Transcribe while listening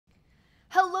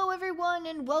Hello everyone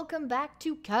and welcome back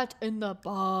to Cat in the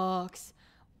Box.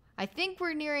 I think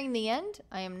we're nearing the end.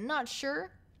 I am not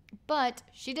sure, but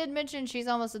she did mention she's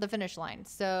almost at the finish line.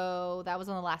 So that was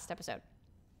on the last episode.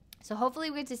 So hopefully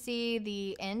we get to see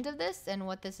the end of this and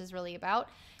what this is really about.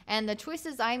 And the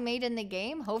choices I made in the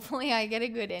game, hopefully I get a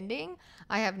good ending.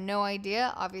 I have no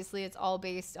idea. Obviously it's all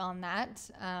based on that.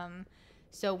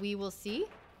 So we will see.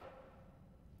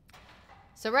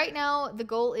 So right now, the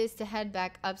goal is to head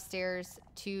back upstairs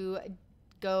to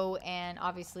go and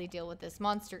obviously deal with this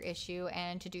monster issue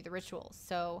and to do the rituals.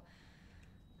 So,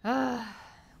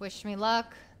 wish me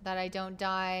luck that I don't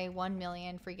die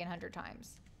 1,000,000 freaking 100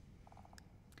 times.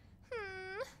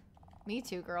 Me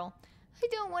too, girl. I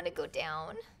don't want to go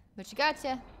down, but you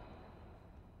gotcha.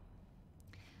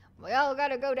 We all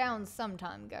gotta go down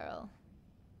sometime, girl.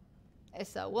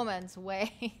 It's a woman's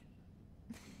way.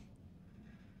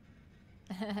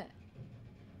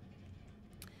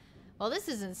 Well, this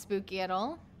isn't spooky at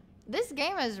all. This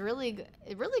game has really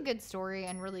good story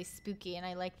and really spooky, and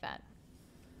I like that.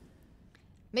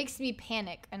 Makes me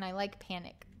panic, and I like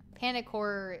panic. Panic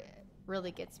horror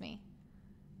really gets me.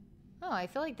 Oh, I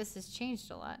feel like this has changed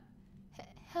a lot.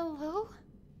 Hello?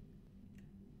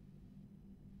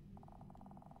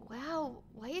 Wow,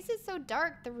 why is it so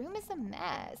dark? The room is a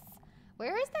mess.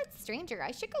 Where is that stranger?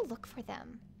 I should go look for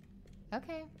them.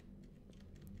 Okay.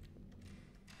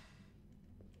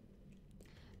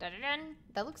 Dun-dun-dun.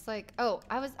 That looks like, oh,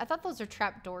 I thought those were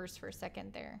trap doors for a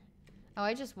second there. Oh,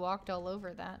 I just walked all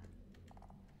over that.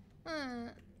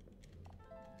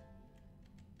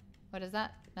 What is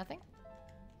that? Nothing?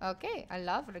 Okay, I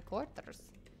love recorders.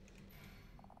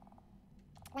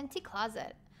 Empty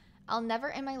closet. I'll never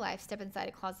in my life step inside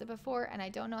a closet before, and I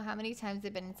don't know how many times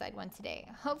I've been inside one today.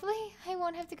 Hopefully, I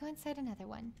won't have to go inside another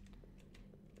one.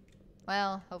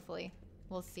 Well, hopefully.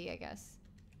 We'll see, I guess.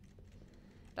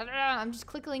 I'm just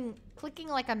clicking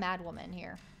like a mad woman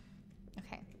here.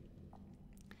 Okay.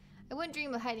 I wouldn't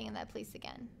dream of hiding in that place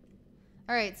again.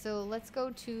 Alright, so let's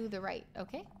go to the right,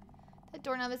 okay? The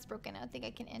doorknob is broken. I don't think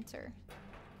I can enter.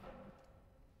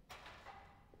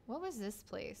 What was this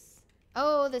place?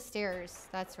 Oh, the stairs.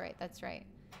 That's right, that's right.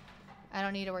 I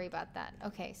don't need to worry about that.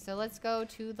 Okay, so let's go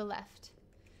to the left.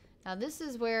 Now this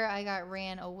is where I got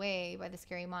ran away by the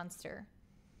scary monster.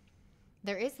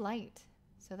 There is light,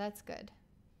 so that's good.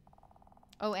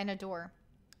 Oh, and a door.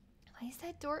 Why is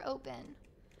that door open?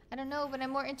 I don't know, but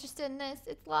I'm more interested in this.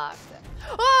 It's locked.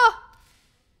 Oh!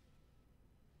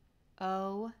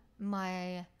 Oh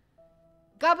my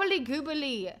gobbly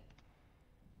goobly.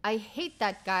 I hate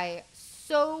that guy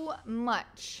so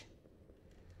much.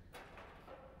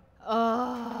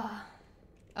 Oh.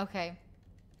 Okay.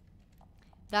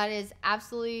 That is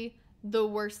absolutely the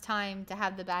worst time to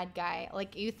have the bad guy.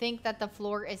 Like, you think that the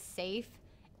floor is safe,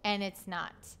 and it's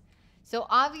not. So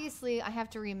obviously I have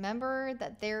to remember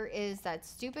that there is that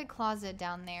stupid closet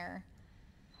down there.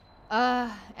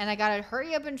 And I gotta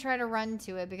hurry up and try to run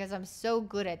to it because I'm so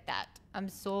good at that. I'm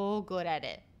so good at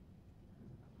it.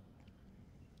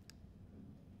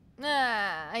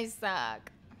 I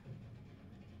suck.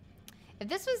 If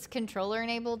this was controller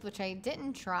enabled, which I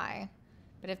didn't try,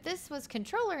 but if this was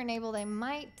controller enabled, I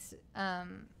might I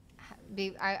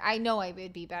know I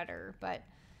would be better, but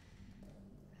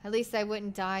at least I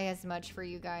wouldn't die as much for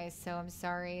you guys, so I'm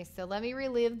sorry. So let me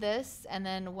relive this, and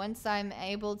then once I'm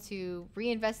able to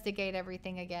reinvestigate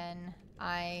everything again,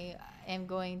 I am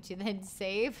going to then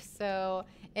save. So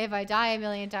if I die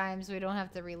 1,000,000 times, we don't have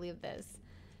to relive this.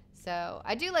 So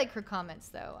I do like her comments,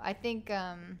 though. I think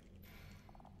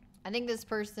this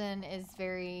person is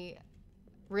very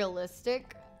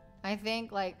realistic. I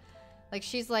think like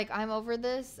she's like, I'm over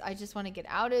this. I just want to get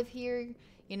out of here.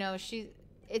 You know,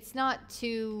 it's not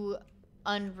too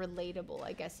unrelatable,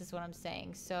 I guess is what I'm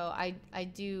saying. So I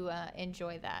do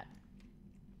enjoy that.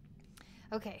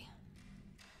 Okay.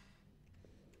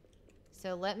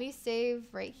 So let me save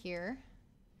right here.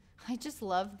 I just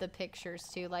love the pictures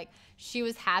too. Like, she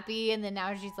was happy and then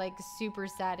now she's like super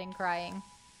sad and crying.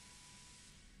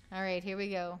 All right, here we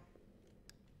go.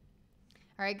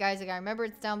 All right, guys, I gotta remember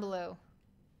it's down below.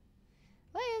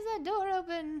 Why is that door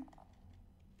open?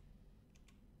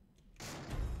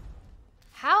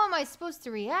 How am I supposed to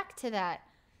react to that?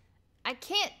 I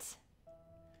can't.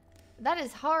 That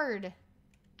is hard.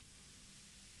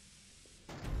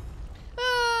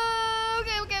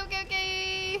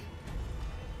 Okay.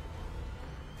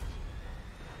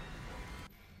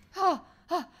 Oh,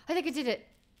 I think I did it.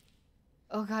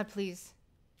 Oh, God, please.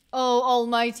 Oh,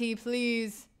 almighty,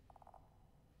 please.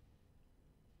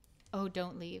 Oh,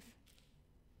 don't leave.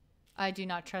 I do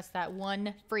not trust that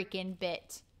one freaking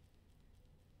bit.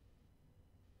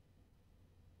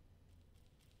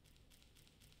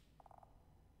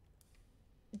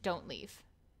 don't leave.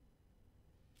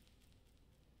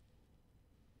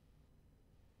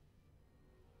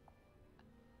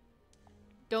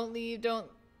 Don't leave,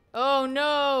 don't. Oh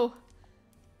no!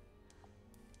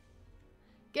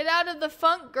 Get out of the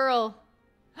funk, girl!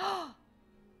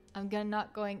 I'm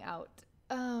not going out.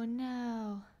 Oh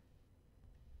no.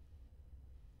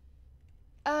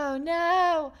 Oh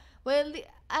no! Well,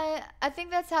 I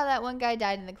think that's how that one guy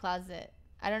died in the closet.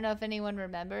 I don't know if anyone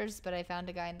remembers, but I found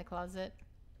a guy in the closet.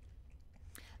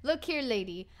 Look here,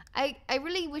 lady. I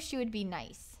really wish you would be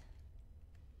nice.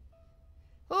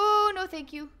 Oh, no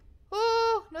thank you.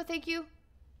 Oh, no thank you.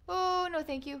 Oh, no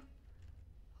thank you.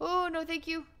 Oh, no thank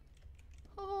you.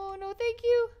 Oh, no thank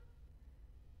you.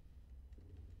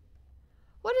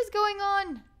 What is going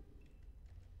on?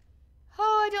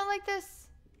 Oh, I don't like this.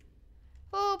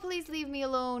 Oh, please leave me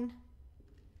alone.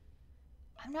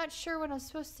 I'm not sure what I'm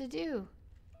supposed to do.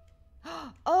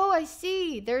 Oh, I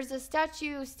see. There's a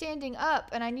statue standing up,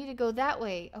 and I need to go that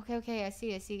way. Okay, okay, I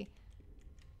see.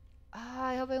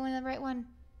 I hope I went the right one.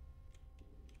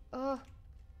 Oh.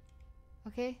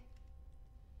 Okay.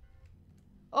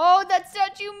 Oh, that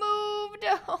statue moved!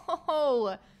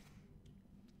 Oh.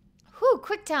 Whew,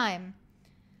 quick time.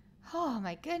 Oh,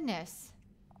 my goodness.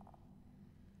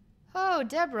 Oh,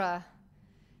 Deborah.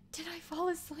 Did I fall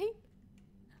asleep?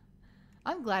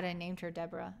 I'm glad I named her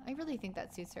Deborah. I really think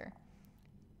that suits her.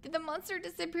 Did the monster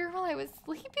disappear while I was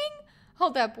sleeping?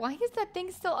 Hold up, why is that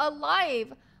thing still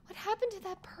alive? What happened to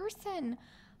that person?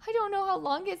 I don't know how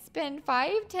long it's been.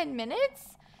 5, 10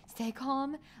 minutes? Stay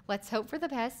calm. Let's hope for the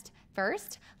best.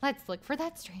 First, let's look for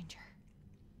that stranger.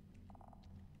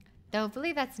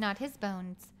 Hopefully that's not his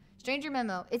bones. Stranger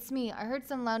memo. It's me. I heard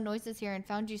some loud noises here and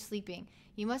found you sleeping.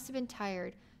 You must have been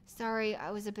tired. Sorry,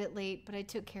 I was a bit late, but I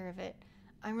took care of it.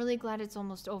 I'm really glad it's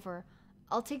almost over.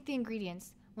 I'll take the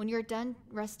ingredients. When you're done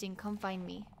resting, come find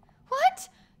me. What?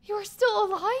 You are still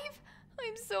alive?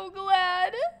 I'm so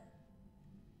glad.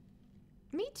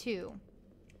 Me too.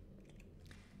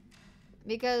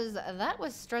 Because that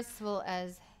was stressful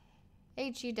as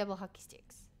HE double hockey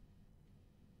sticks.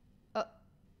 Oh.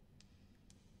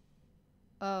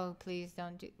 Oh, please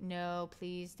don't do. No,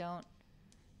 please don't.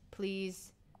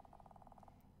 Please.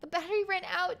 The battery ran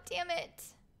out, damn it.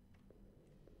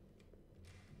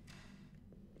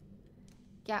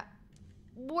 Yeah,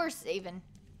 we're saving.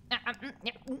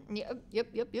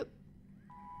 Yep.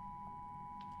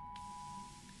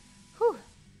 Whew.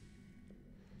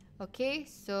 Okay,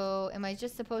 so am I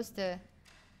just supposed to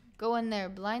go in there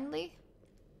blindly?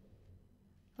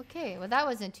 Okay, well that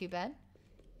wasn't too bad.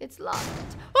 It's locked.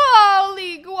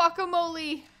 Holy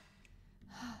guacamole!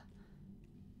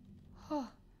 Oh,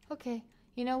 okay.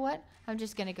 You know what? I'm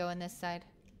just gonna go in this side.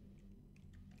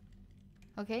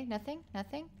 Okay, nothing?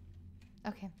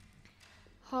 Okay.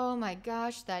 Oh my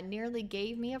gosh, that nearly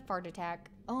gave me a fart attack.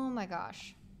 Oh my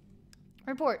gosh.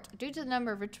 Report. Due to the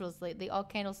number of rituals lately, all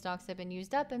candle stocks have been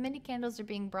used up and many candles are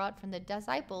being brought from the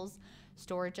disciples'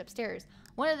 storage upstairs.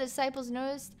 One of the disciples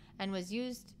noticed and was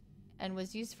used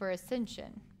for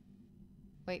ascension.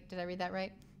 Wait, did I read that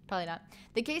right? Probably not.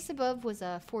 The case above was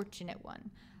a fortunate one,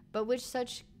 but which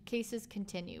such cases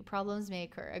continue. Problems may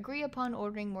occur. Agree upon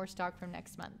ordering more stock from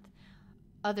next month.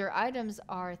 Other items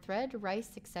are thread,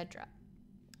 rice, etc.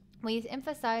 We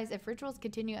emphasize if rituals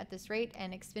continue at this rate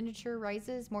and expenditure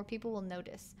rises, more people will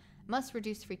notice. Must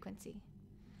reduce frequency.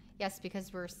 Yes,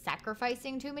 because we're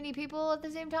sacrificing too many people at the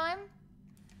same time?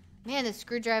 Man, the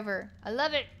screwdriver. I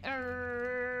love it.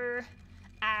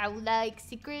 I like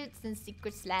secrets and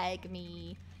secrets like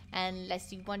me.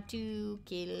 Unless you want to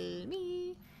kill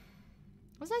me.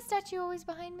 Was that statue always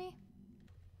behind me?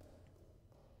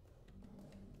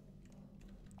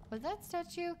 Was that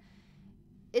statue?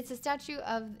 It's a statue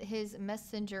of his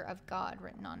messenger of God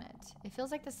written on it. It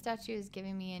feels like the statue is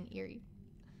giving me an eerie.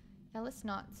 Now let's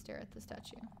not stare at the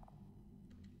statue.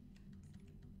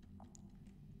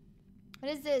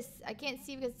 What is this? I can't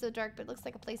see because it's so dark, but it looks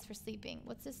like a place for sleeping.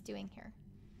 What's this doing here?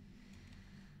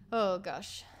 Oh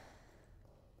gosh.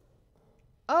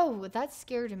 Oh, that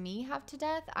scared me half to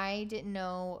death. I didn't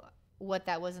know what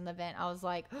that was in the vent. I was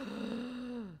like,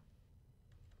 oh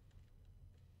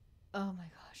my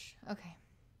gosh. Okay.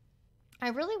 I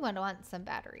really want some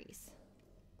batteries.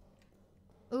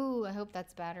 Ooh, I hope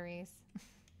that's batteries.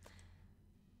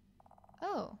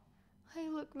 Oh, I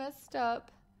look messed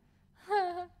up.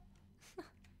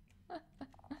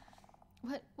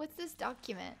 What's this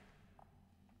document?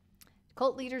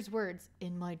 Cult leader's words.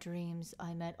 In my dreams,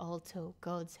 I met Alto,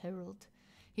 God's herald.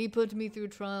 He put me through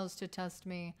trials to test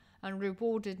me and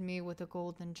rewarded me with a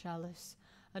golden chalice.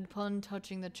 And upon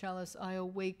touching the chalice, I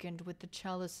awakened with the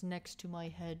chalice next to my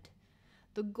head.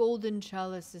 The golden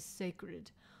chalice is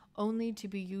sacred. only to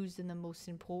be used in the most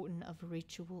important of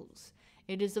rituals.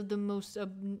 It is of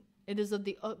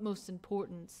the utmost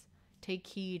importance. Take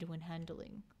heed when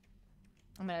handling.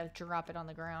 I'm gonna drop it on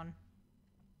the ground.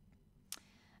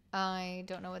 I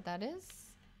don't know what that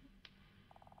is.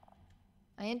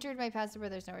 I entered my password,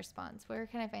 but there's no response. Where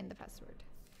can I find the password?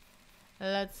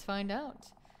 Let's find out.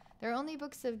 There are only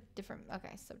books of different...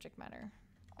 Okay, subject matter.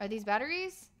 Are these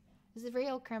batteries? This is a very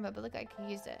old camera, but look, I can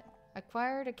use it.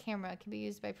 Acquired a camera can be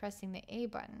used by pressing the A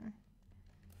button.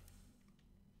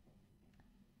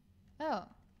 Oh.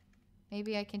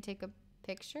 Maybe I can take a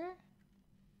picture?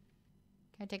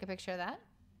 Can I take a picture of that?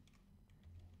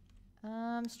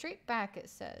 Straight back it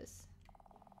says.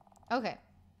 Okay.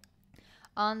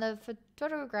 On the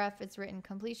photograph, it's written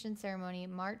completion ceremony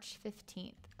March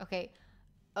 15th. Okay.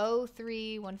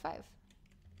 0315.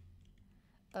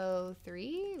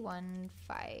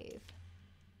 0315.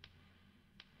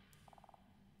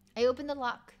 I opened the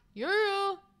lock.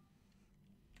 Yeah.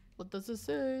 What does it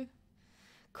say?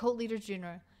 Cult Leader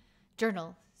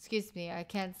Journal. Excuse me, I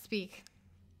can't speak.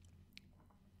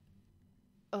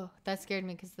 Oh, that scared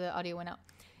me because the audio went out.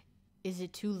 Is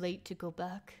it too late to go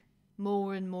back?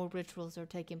 More and more rituals are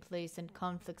taking place and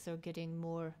conflicts are getting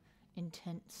more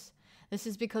intense. This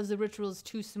is because the ritual is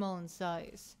too small in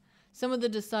size. Some of the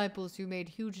disciples who made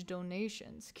huge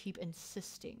donations keep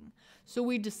insisting, so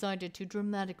we decided to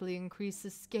dramatically increase the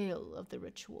scale of the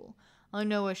ritual. I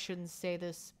know I shouldn't say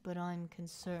this, but I'm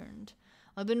concerned.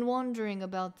 I've been wondering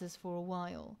about this for a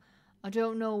while. I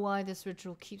don't know why this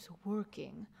ritual keeps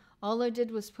working. All I did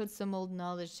was put some old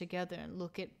knowledge together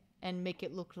and make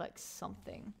it look like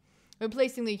something.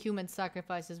 Replacing the human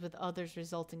sacrifices with others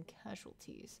result in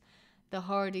casualties. The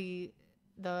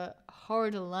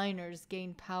hardliners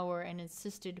gained power and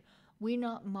insisted we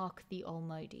not mock the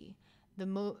Almighty. The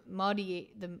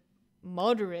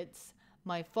moderates,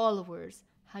 my followers,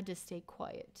 had to stay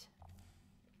quiet.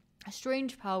 A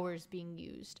strange power is being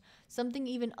used, something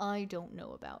even I don't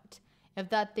know about. If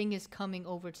that thing is coming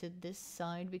over to this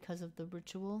side because of the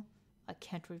ritual, I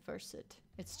can't reverse it.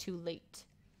 It's too late.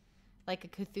 Like a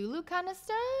Cthulhu kind of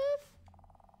stuff?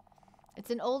 It's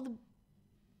an old...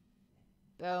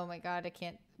 Oh my god, I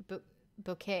can't...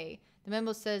 bouquet. The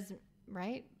memo says...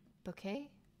 Right? Bouquet?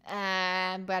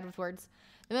 I'm bad with words.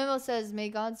 The memo says, may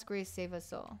God's grace save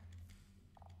us all.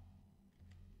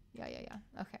 Yeah.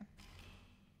 Okay.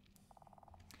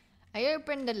 I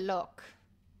opened the lock.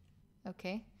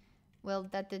 Okay. Well,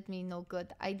 that did me no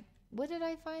good. What did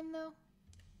I find, though?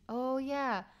 Oh,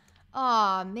 yeah.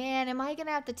 Aw, man. Am I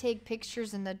gonna have to take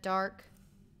pictures in the dark?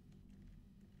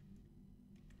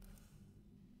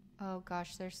 Oh,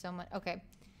 gosh. There's so much. Okay.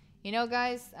 You know,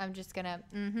 guys, I'm just gonna...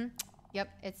 Yep,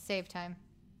 it's save time.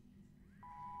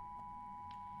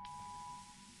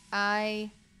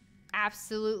 I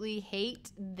absolutely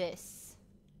hate this.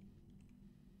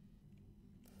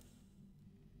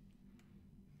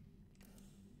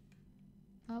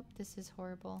 Oh, this is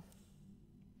horrible.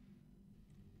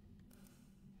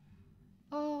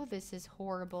 Oh, this is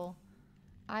horrible.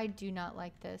 I do not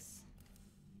like this.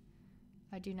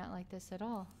 I do not like this at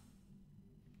all.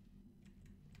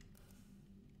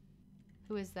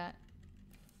 Who is that?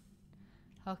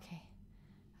 Okay.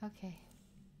 Okay.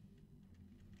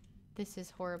 This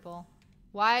is horrible.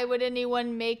 Why would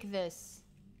anyone make this?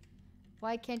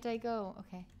 Why can't I go?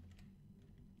 Okay.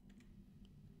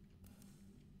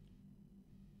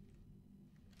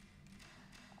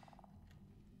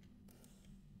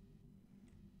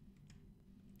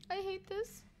 I hate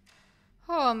this.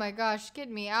 Oh my gosh, get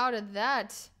me out of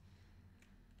that.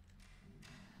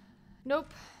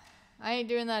 Nope. I ain't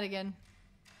doing that again.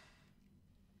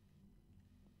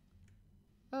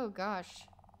 Oh gosh.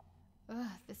 Ugh,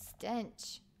 the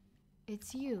stench.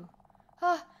 It's you.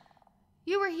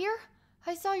 You were here?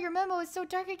 I saw your memo. It's so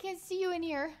dark I can't see you in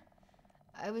here.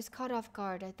 I was caught off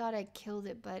guard. I thought I'd killed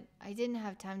it, but I didn't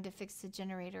have time to fix the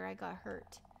generator. I got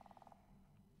hurt.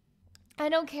 I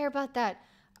don't care about that.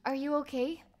 Are you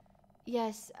okay?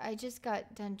 Yes, I just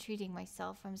got done treating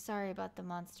myself. I'm sorry about the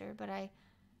monster, but I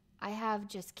have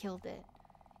just killed it.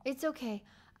 It's okay.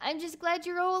 I'm just glad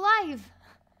you're all alive.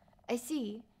 I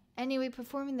see. Anyway,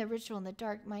 performing the ritual in the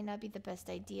dark might not be the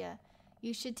best idea.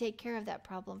 You should take care of that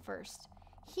problem first.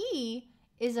 He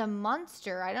is a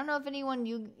monster. I don't know if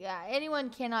anyone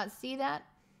cannot see that,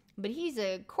 but he's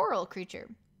a coral creature.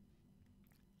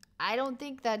 I don't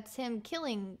think that's him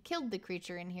killed the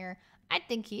creature in here. I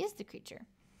think he is the creature.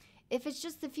 If it's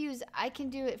just the fuse, I can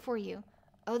do it for you.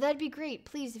 Oh, that'd be great.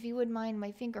 Please, if you wouldn't mind,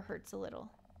 my finger hurts a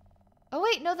little. Oh,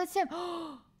 wait, no, that's him.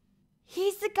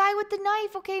 He's the guy with the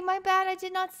knife. Okay, my bad. I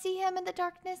did not see him in the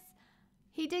darkness.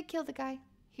 He did kill the guy.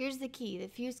 Here's the key. The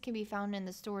fuse can be found in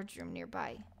the storage room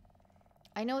nearby.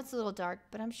 I know it's a little dark,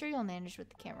 but I'm sure you'll manage with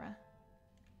the camera.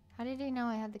 How did he know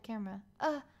I had the camera?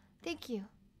 Thank you.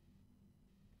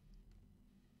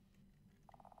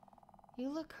 You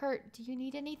look hurt. Do you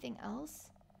need anything else?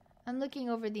 I'm looking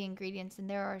over the ingredients and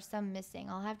there are some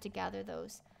missing. I'll have to gather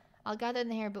those. I'll gather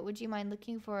them here, but would you mind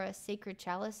looking for a sacred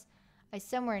chalice? It's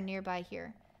somewhere nearby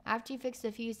here. After you fix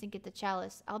the fuse and get the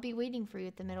chalice, I'll be waiting for you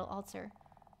at the middle altar.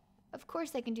 Of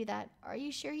course I can do that. Are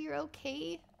you sure you're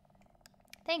okay?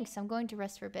 Thanks, I'm going to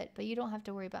rest for a bit, but you don't have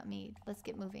to worry about me. Let's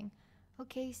get moving.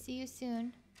 Okay, see you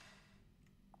soon.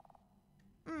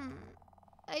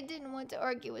 I didn't want to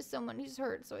argue with someone who's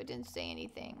hurt, so I didn't say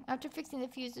anything. After fixing the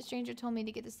fuse, the stranger told me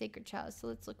to get the sacred chalice, so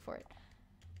let's look for it.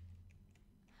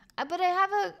 But I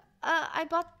have a... I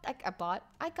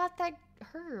got that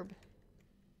herb.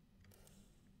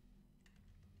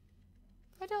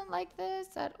 I don't like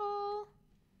this at all.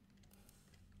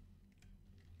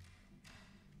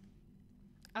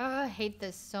 I hate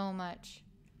this so much.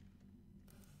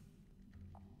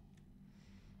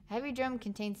 Heavy drum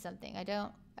contains something. I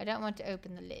don't want to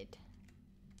open the lid.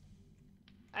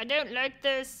 I don't like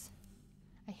this.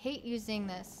 I hate using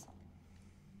this.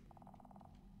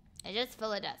 It's just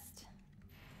full of dust.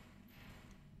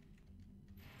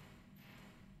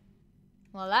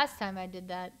 Well, last time I did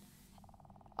that,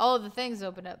 all of the things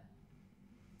opened up.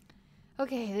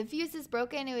 Okay, the fuse is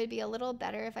broken. It would be a little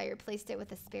better if I replaced it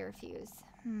with a spare fuse.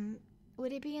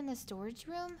 Would it be in the storage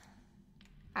room?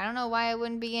 I don't know why it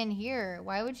wouldn't be in here.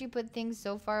 Why would you put things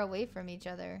so far away from each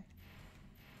other?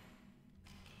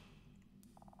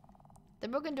 The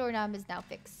broken doorknob is now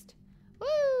fixed.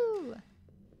 Woo!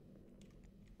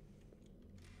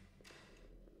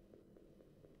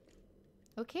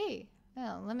 Okay.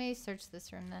 Well, let me search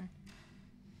this room then.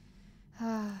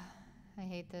 I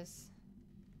hate this.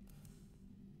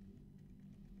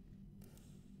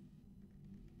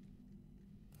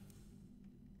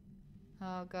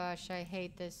 Oh gosh, I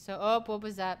hate this. So, oh, what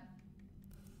was that?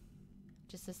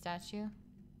 Just a statue?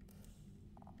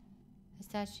 A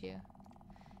statue.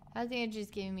 I think it's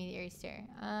just giving me the eerie stare.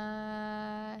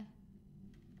 Can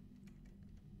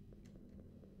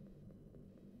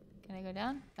I go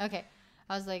down? Okay.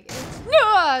 I was like,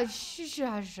 no!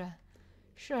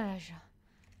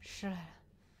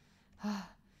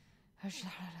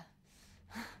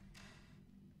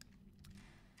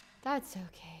 That's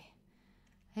okay.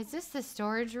 Is this the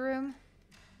storage room?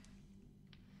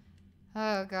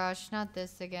 Oh gosh, not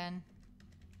this again.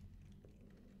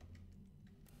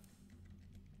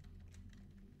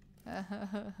 I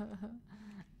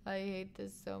hate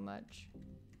this so much.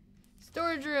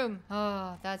 Storage room!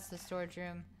 Oh, that's the storage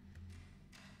room.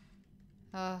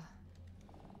 Oh,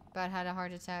 about had a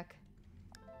heart attack.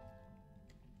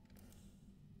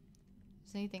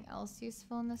 Is anything else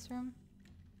useful in this room?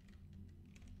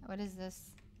 What is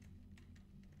this?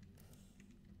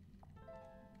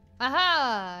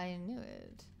 Aha! I knew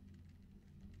it.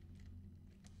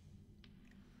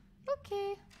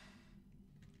 Okay.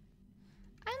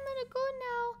 I'm gonna go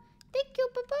now. Thank you.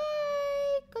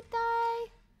 Bye-bye. Good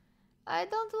day. I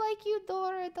don't like you,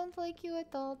 door. I don't like you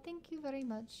at all. Thank you very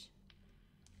much.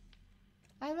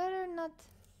 I'd rather not.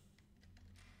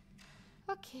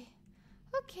 Okay.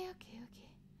 Okay.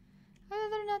 I'd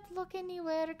rather not look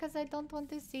anywhere because I don't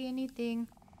want to see anything.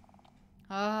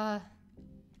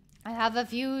 I have a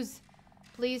fuse.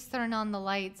 Please turn on the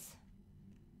lights.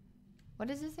 What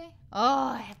does it say? Oh,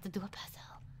 I have to do a puzzle.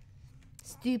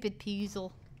 Stupid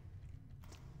puzzle.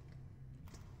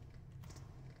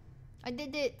 I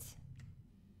did it.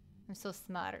 I'm so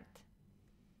smart.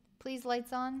 Please,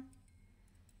 lights on.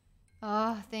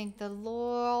 Oh, thank the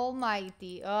Lord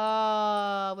Almighty.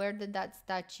 Oh, where did that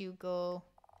statue go?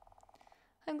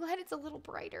 I'm glad it's a little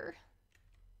brighter.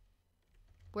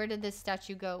 Where did this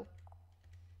statue go?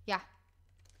 Yeah.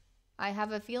 I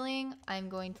have a feeling I'm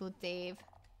going to save.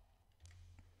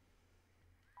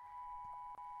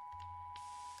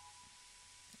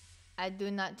 I do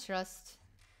not trust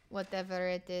whatever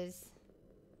it is.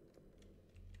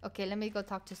 Okay, let me go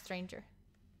talk to stranger.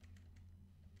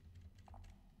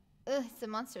 Ugh, it's a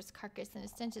monster's carcass and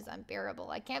its stench is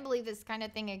unbearable. I can't believe this kind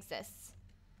of thing exists.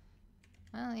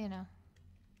 Well, you know.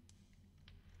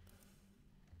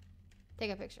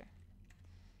 Take a picture.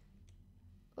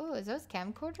 Oh, is those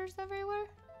camcorders everywhere?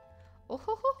 Oh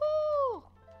ho ho ho!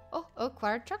 Oh,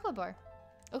 acquired chocolate bar.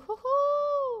 Oh ho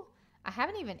ho! I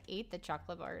haven't even ate the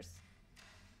chocolate bars.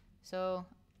 So,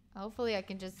 hopefully I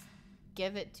can just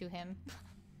give it to him.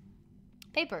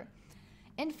 Paper.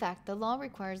 In fact, the law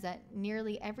requires that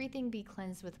nearly everything be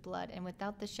cleansed with blood, and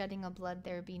without the shedding of blood,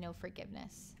 there be no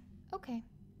forgiveness. Okay.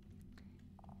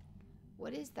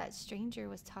 What is that stranger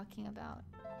was talking about?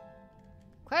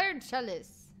 Acquired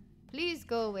chalice. Please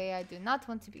go away. I do not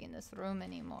want to be in this room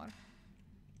anymore.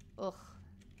 Ugh.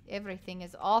 Everything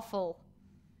is awful.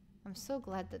 I'm so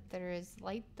glad that there is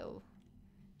light though.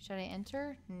 Should I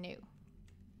enter? No.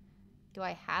 Do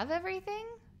I have everything?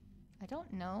 I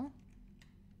don't know.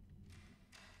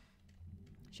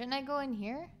 Shouldn't I go in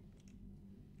here?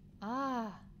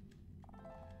 Ah.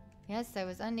 Yes, I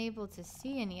was unable to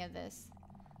see any of this.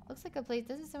 Looks like a place.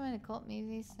 Doesn't sound like a cult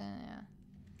maybe. So, yeah.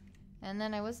 And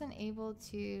then I wasn't able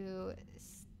to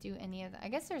do any of that. I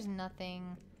guess there's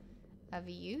nothing of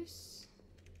use.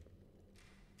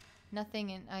 Nothing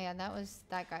in... Oh yeah, that was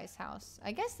that guy's house.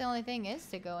 I guess the only thing is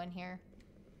to go in here.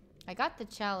 I got the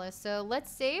chalice. So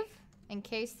let's save in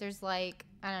case there's like,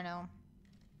 I don't know,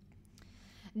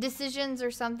 decisions or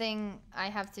something I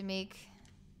have to make.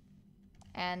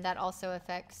 And that also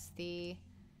affects the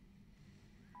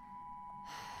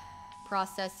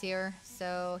process here.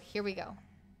 So here we go.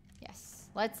 Yes.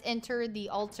 Let's enter the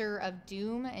altar of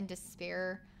doom and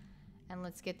despair. And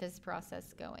let's get this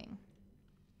process going.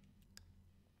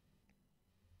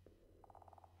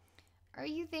 Are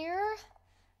you there?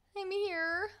 I'm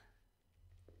here.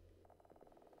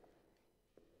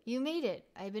 You made it.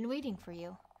 I've been waiting for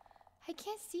you. I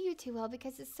can't see you too well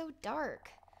because it's so dark.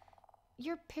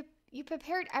 You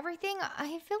prepared everything?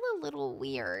 I feel a little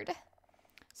weird.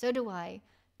 So do I.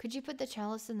 Could you put the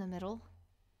chalice in the middle?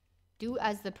 Do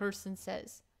as the person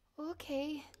says.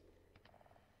 Okay.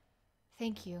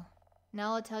 Thank you.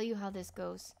 Now I'll tell you how this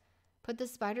goes. Put the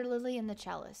spider lily in the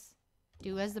chalice.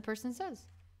 Do as the person says.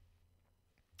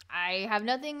 I have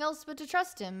nothing else but to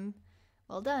trust him.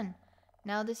 Well done.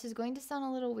 Now this is going to sound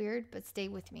a little weird, but stay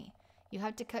with me. You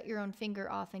have to cut your own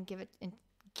finger off and give it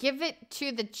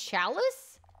to the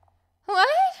chalice? What?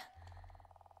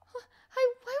 Why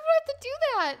would I have to do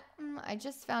that? I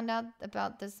just found out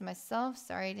about this myself.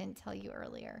 Sorry I didn't tell you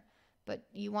earlier. But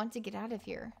you want to get out of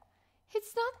here.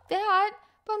 It's not that.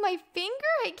 But my finger?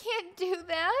 I can't do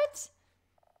that.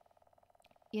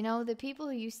 You know, the people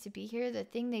who used to be here, the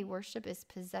thing they worship is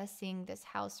possessing this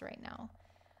house right now.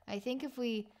 I think if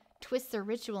we twist the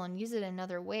ritual and use it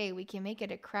another way, we can make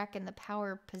it a crack in the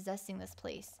power possessing this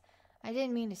place. I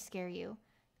didn't mean to scare you.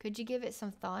 Could you give it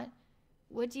some thought?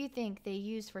 What do you think they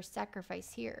use for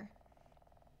sacrifice here?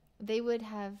 They would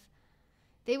have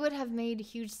made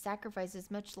huge sacrifices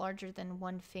much larger than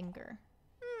one finger.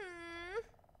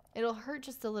 It'll hurt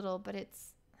just a little, but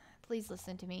it's... Please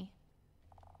listen to me.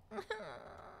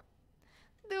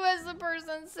 Do as the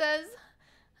person says.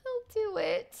 I'll do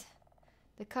it.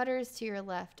 The cutter is to your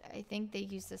left. I think they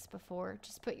used this before.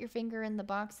 Just put your finger in the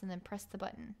box and then press the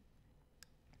button.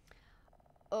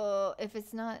 Oh, if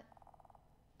it's not...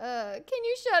 can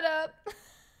you shut up?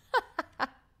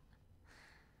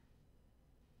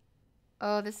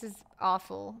 Oh, this is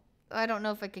awful. I don't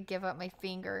know if I could give up my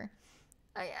finger.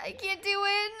 I can't do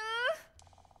it.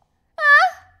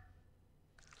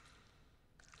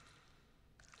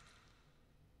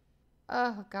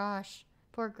 Oh, gosh.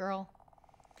 Poor girl.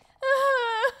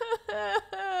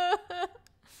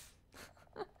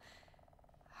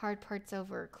 Hard part's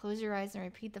over. Close your eyes and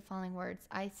repeat the following words.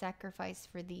 I sacrifice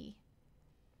for thee.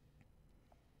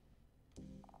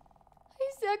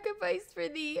 I sacrifice for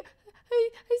thee. I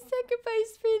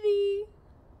sacrifice for thee.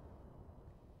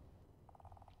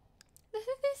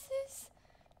 This is...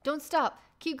 Don't stop.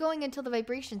 Keep going until the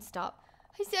vibrations stop.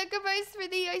 I sacrifice for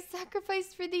thee. I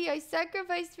sacrifice for thee. I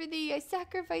sacrifice for thee. I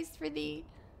sacrifice for thee.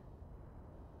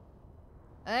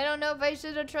 I don't know if I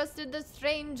should have trusted the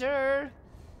stranger.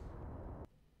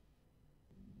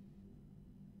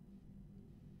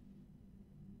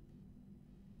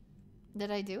 Did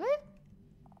I do it?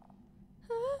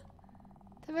 Huh?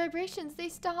 The vibrations, they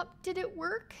stopped. Did it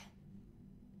work?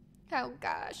 Oh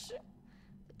gosh.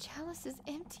 The chalice is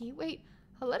empty. Wait,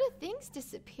 a lot of things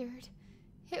disappeared.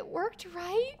 It worked,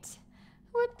 right?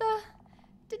 What the...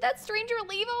 Did that stranger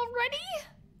leave already?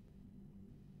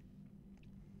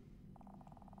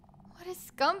 What a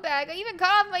scumbag. I even cut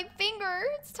off my finger.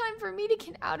 It's time for me to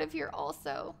get out of here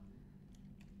also.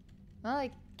 Well,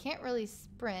 I can't really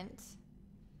sprint.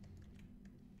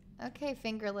 Okay,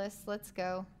 fingerless, let's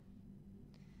go.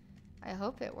 I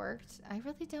hope it worked. I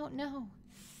really don't know.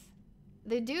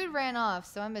 The dude ran off,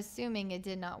 so I'm assuming it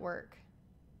did not work.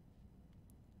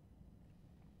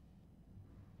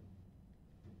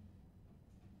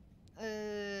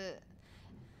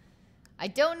 I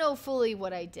don't know fully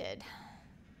what I did.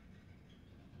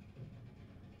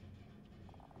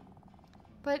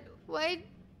 But why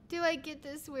do I get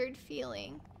this weird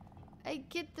feeling? I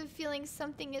get the feeling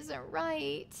something isn't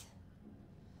right.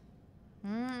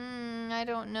 I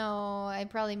don't know. I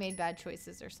probably made bad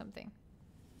choices or something.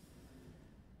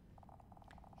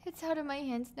 It's out of my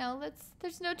hands now.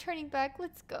 There's no turning back.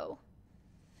 Let's go.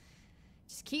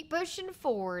 Just keep pushing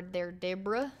forward there,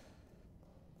 Deborah.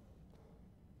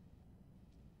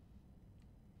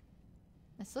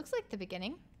 This looks like the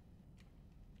beginning.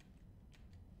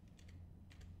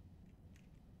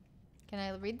 Can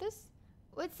I read this?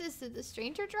 What's this? Did the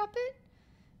stranger drop it?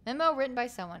 Memo written by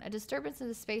someone. A disturbance in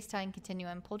the space-time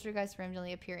continuum. Poltergeist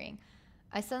randomly appearing.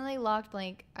 I suddenly locked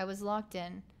blank. I was locked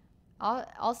in.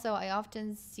 Also, I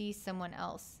often see someone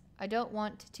else. I don't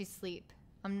want to sleep.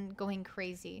 I'm going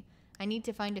crazy. I need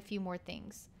to find a few more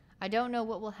things. I don't know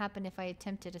what will happen if I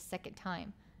attempt it a second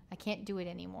time. I can't do it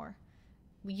anymore.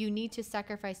 You need to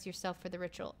sacrifice yourself for the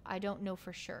ritual. I don't know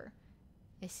for sure.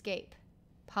 Escape.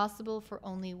 Possible for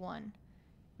only one.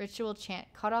 Ritual chant.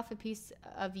 Cut off a piece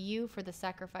of you for the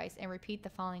sacrifice and repeat the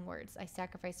following words. I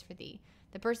sacrifice for thee.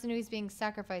 The person who is being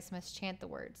sacrificed must chant the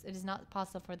words. It is not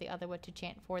possible for the other one to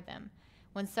chant for them.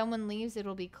 When someone leaves, it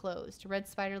will be closed. Red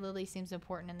spider lily seems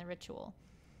important in the ritual.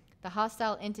 The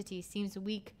hostile entity seems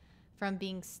weak from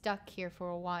being stuck here for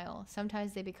a while.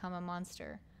 Sometimes they become a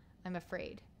monster. I'm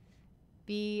afraid.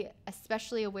 Be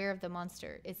especially aware of the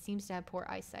monster. It seems to have poor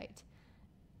eyesight.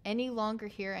 Any longer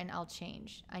here and I'll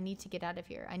change. I need to get out of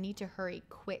here. I need to hurry.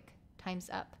 Quick. Time's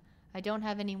up. I don't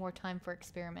have any more time for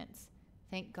experiments.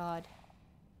 Thank God.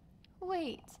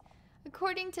 Wait.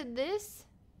 According to this...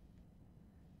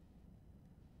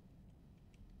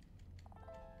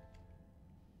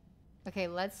 Okay,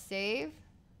 let's save.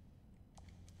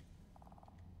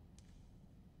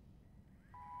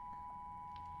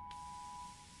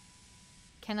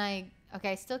 Can I...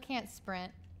 Okay, I still can't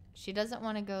sprint. She doesn't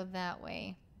want to go that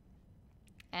way.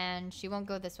 And she won't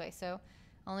go this way, so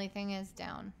only thing is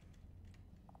down.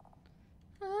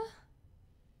 Hello?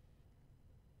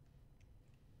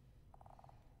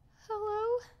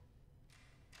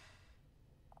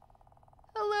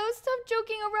 Hello? Stop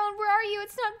joking around. Where are you?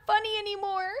 It's not funny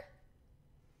anymore.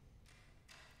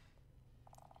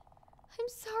 I'm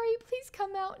sorry. Please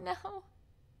come out now.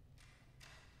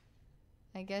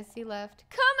 I guess he left.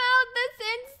 Come out this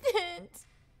instant!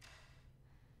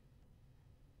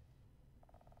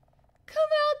 Come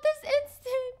out this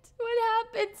instant! What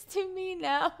happens to me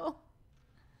now?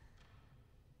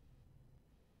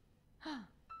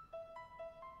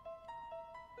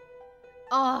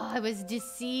 Oh, I was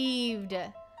deceived.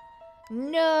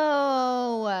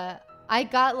 No! I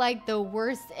got like the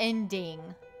worst ending.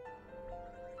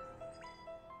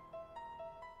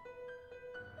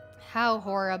 How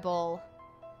horrible.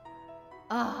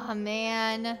 Oh,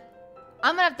 man.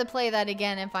 I'm gonna have to play that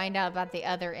again and find out about the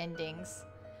other endings.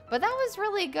 But that was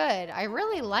really good. I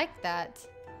really liked that.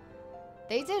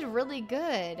 They did really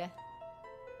good.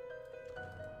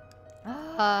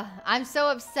 I'm so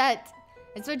upset.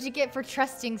 It's what you get for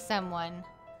trusting someone.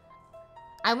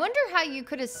 I wonder how you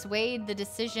could have swayed the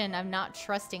decision of not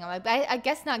trusting him. I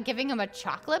guess not giving him a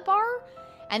chocolate bar?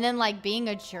 And then, like, being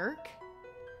a jerk?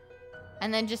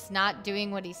 And then just not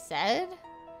doing what he said?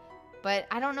 But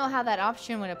I don't know how that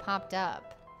option would have popped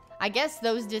up. I guess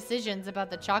those decisions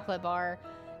about the chocolate bar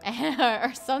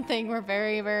or something were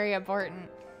very, very important.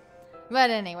 But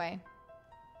anyway.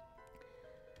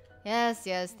 Yes,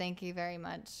 thank you very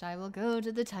much. I will go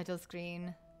to the title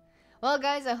screen. Well,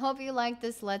 guys, I hope you liked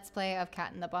this Let's Play of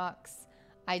Cat in the Box.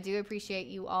 I do appreciate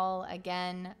you all.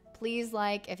 Again, please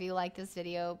like if you like this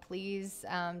video. Please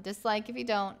dislike if you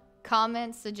don't.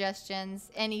 Comments, suggestions,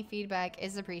 any feedback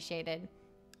is appreciated.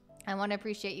 I want to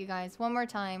appreciate you guys one more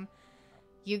time.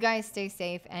 You guys stay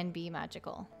safe and be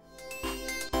magical.